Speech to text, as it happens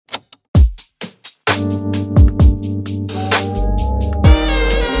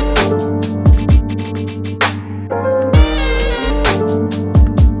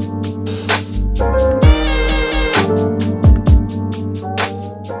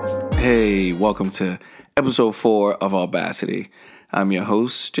Hey, welcome to episode 4 of AuBasscity. I'm your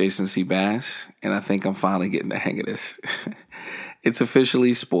host, Jason C. Bass, and I think I'm finally getting the hang of this. It's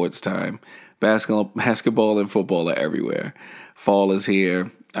officially sports time. Basketball and football are everywhere. Fall is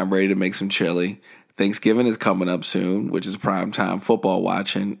here. I'm ready to make some chili. Thanksgiving is coming up soon, which is prime time football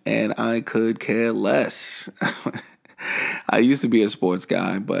watching, and I could care less. I used to be a sports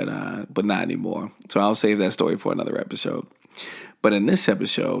guy, but not anymore. So I'll save that story for another episode. But in this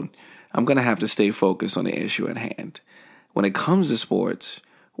episode, I'm going to have to stay focused on the issue at hand. When it comes to sports,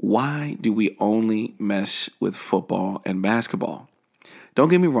 why do we only mess with football and basketball? Don't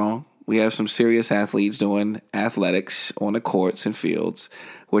get me wrong. We have some serious athletes doing athletics on the courts and fields,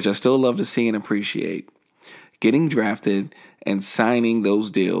 which I still love to see and appreciate. Getting drafted and signing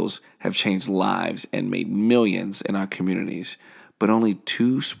those deals have changed lives and made millions in our communities. But only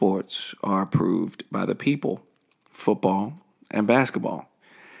 2 sports are approved by the people: football and basketball.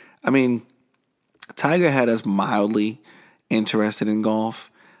 I mean, Tiger had us mildly interested in golf,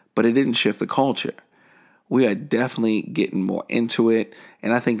 but it didn't shift the culture. We are definitely getting more into it,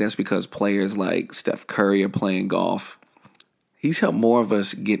 and I think that's because players like Steph Curry are playing golf. He's helped more of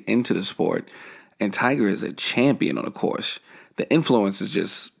us get into the sport, and Tiger is a champion on the course. The influence is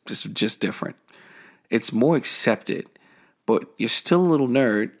just different. It's more accepted, but you're still a little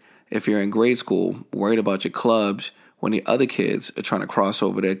nerd if you're in grade school worried about your clubs when the other kids are trying to cross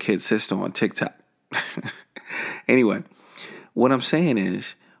over their kid sister on TikTok. Anyway, what I'm saying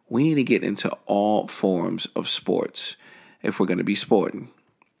is we need to get into all forms of sports if we're going to be sporting.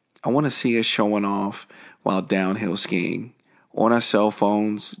 I want to see us showing off while downhill skiing, on our cell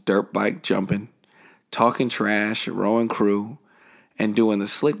phones, dirt bike jumping, talking trash, rowing crew, and doing the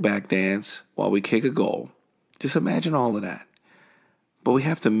slick back dance while we kick a goal. Just imagine all of that. But we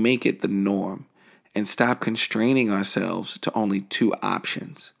have to make it the norm and stop constraining ourselves to only 2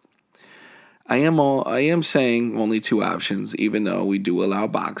 options. I am saying only 2 options, even though we do allow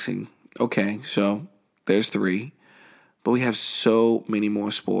boxing. Okay, so there's 3. But we have so many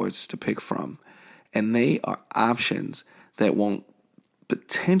more sports to pick from. And they are options that won't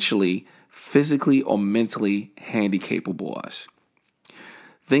potentially physically or mentally handicapable us.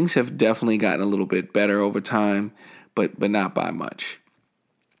 Things have definitely gotten a little bit better over time, but not by much.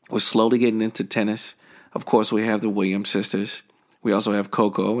 We're slowly getting into tennis. Of course, we have the Williams sisters. We also have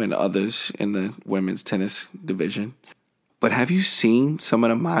Coco and others in the women's tennis division. But have you seen some of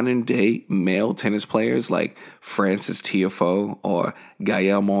the modern day male tennis players like Francis Tiafoe or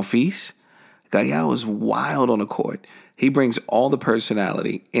Gael Monfils? Gael is wild on the court. He brings all the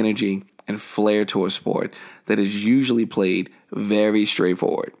personality, energy, and flair to a sport that is usually played very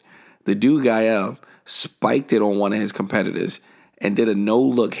straightforward. The dude Gael spiked it on one of his competitors and did a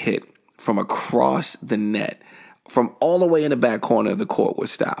no-look hit from across the net from all the way in the back corner of the court with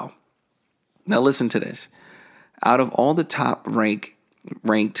style. Now listen to this. Out of all the top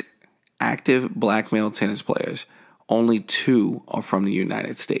ranked active black male tennis players, only 2 are from the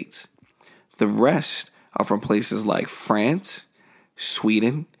United States. The rest are from places like France,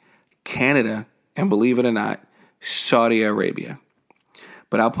 Sweden, Canada, and believe it or not, Saudi Arabia.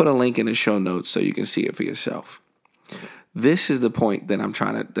 But I'll put a link in the show notes so you can see it for yourself. This is the point that I'm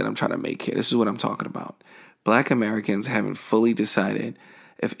trying to make here. This is what I'm talking about. Black Americans haven't fully decided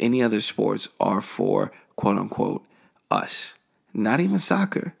if any other sports are for, quote unquote, us. Not even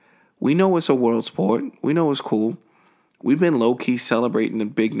soccer. We know it's a world sport. We know it's cool. We've been low-key celebrating the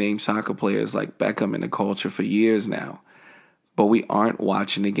big-name soccer players like Beckham in the culture for years now. But we aren't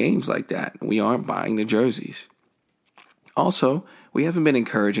watching the games like that. We aren't buying the jerseys. Also, we haven't been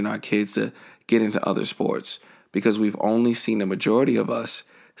encouraging our kids to get into other sports because we've only seen the majority of us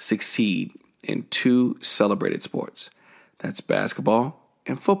succeed in 2 celebrated sports. That's basketball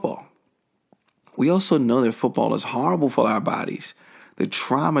and football. We also know that football is horrible for our bodies. The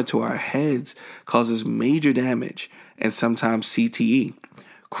trauma to our heads causes major damage and sometimes CTE,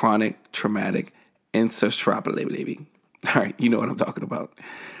 chronic traumatic encephalopathy. All right, you know what I'm talking about.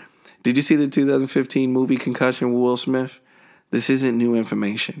 Did you see the 2015 movie Concussion with Will Smith? This isn't new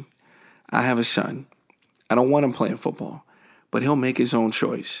information. I have a son. I don't want him playing football, but he'll make his own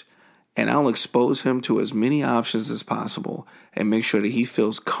choice. And I'll expose him to as many options as possible and make sure that he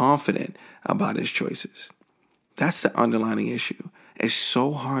feels confident about his choices. That's the underlying issue. It's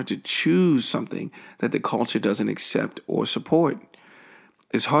so hard to choose something that the culture doesn't accept or support.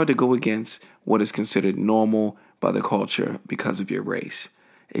 It's hard to go against what is considered normal by the culture because of your race.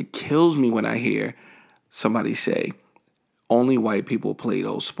 It kills me when I hear somebody say, only white people play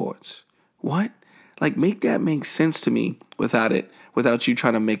those sports. What? Like, make that make sense to me without you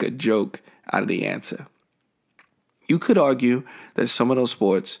trying to make a joke out of the answer. You could argue that some of those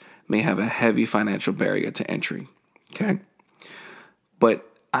sports may have a heavy financial barrier to entry. Okay? But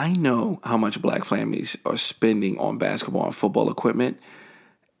I know how much black families are spending on basketball and football equipment.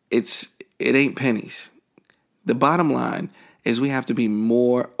 It ain't pennies. The bottom line is we have to be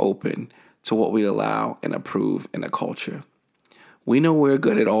more open to what we allow and approve in a culture. We know we're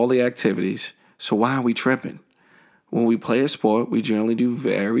good at all the activities, so why are we tripping? When we play a sport, we generally do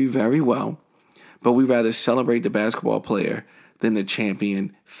very, very well, but we rather celebrate the basketball player than the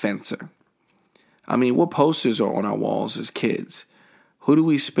champion fencer. I mean, what posters are on our walls as kids? Who do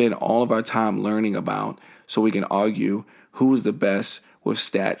we spend all of our time learning about so we can argue who is the best with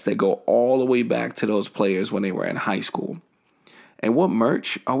stats that go all the way back to those players when they were in high school? And what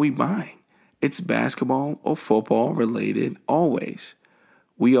merch are we buying? It's basketball or football related always.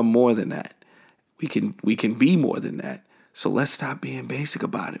 We are more than that. We can be more than that. So let's stop being basic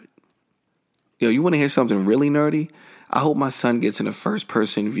about it. Yo, you want to hear something really nerdy? I hope my son gets in a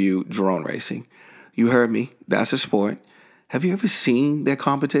first-person view drone racing. You heard me. That's a sport. Have you ever seen their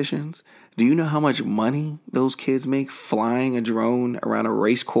competitions? Do you know how much money those kids make flying a drone around a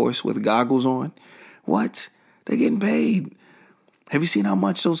race course with goggles on? What? They're getting paid. Have you seen how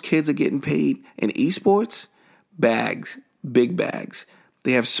much those kids are getting paid in esports? Bags, big bags.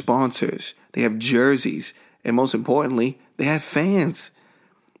 They have sponsors. They have jerseys. And most importantly, they have fans.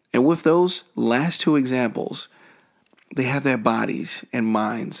 And with those last two examples, they have their bodies and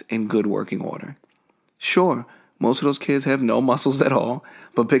minds in good working order. Sure, most of those kids have no muscles at all,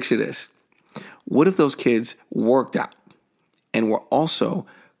 but picture this. What if those kids worked out and were also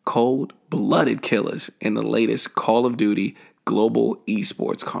cold-blooded killers in the latest Call of Duty global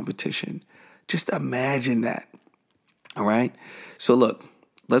esports competition? Just imagine that. All right? So look,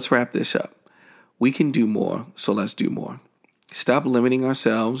 let's wrap this up. We can do more, so let's do more. Stop limiting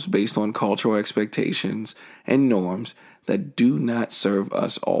ourselves based on cultural expectations and norms that do not serve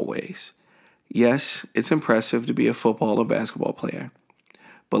us always. Yes, it's impressive to be a football or basketball player,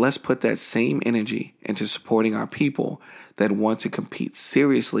 but let's put that same energy into supporting our people that want to compete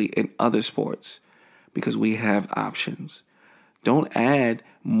seriously in other sports because we have options. Don't add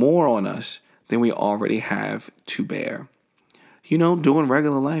more on us than we already have to bear. You know, doing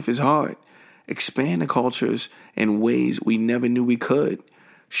regular life is hard. Expand the cultures in ways we never knew we could.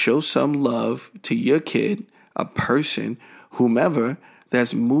 Show some love to your kid, a person, whomever,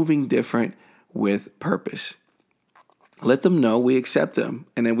 that's moving different with purpose. Let them know we accept them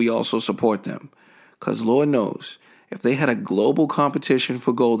and then we also support them. Because Lord knows, if they had a global competition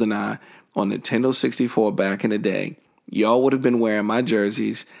for GoldenEye on Nintendo 64 back in the day, y'all would have been wearing my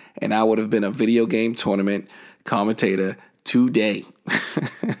jerseys and I would have been a video game tournament commentator today.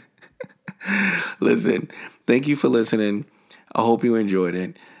 Listen, thank you for listening. I hope you enjoyed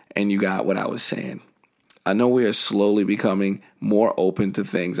it and you got what I was saying. I know we are slowly becoming more open to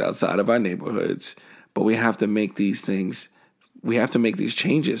things outside of our neighborhoods, but we have to make these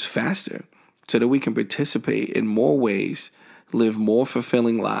changes faster so that we can participate in more ways, live more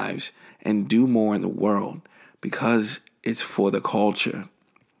fulfilling lives, and do more in the world because it's for the culture.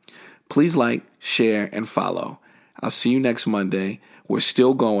 Please like, share, and follow. I'll see you next Monday. We're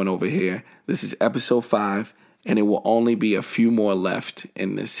still going over here. This is episode 5, and it will only be a few more left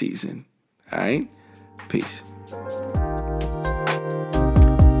in this season. All right? Peace.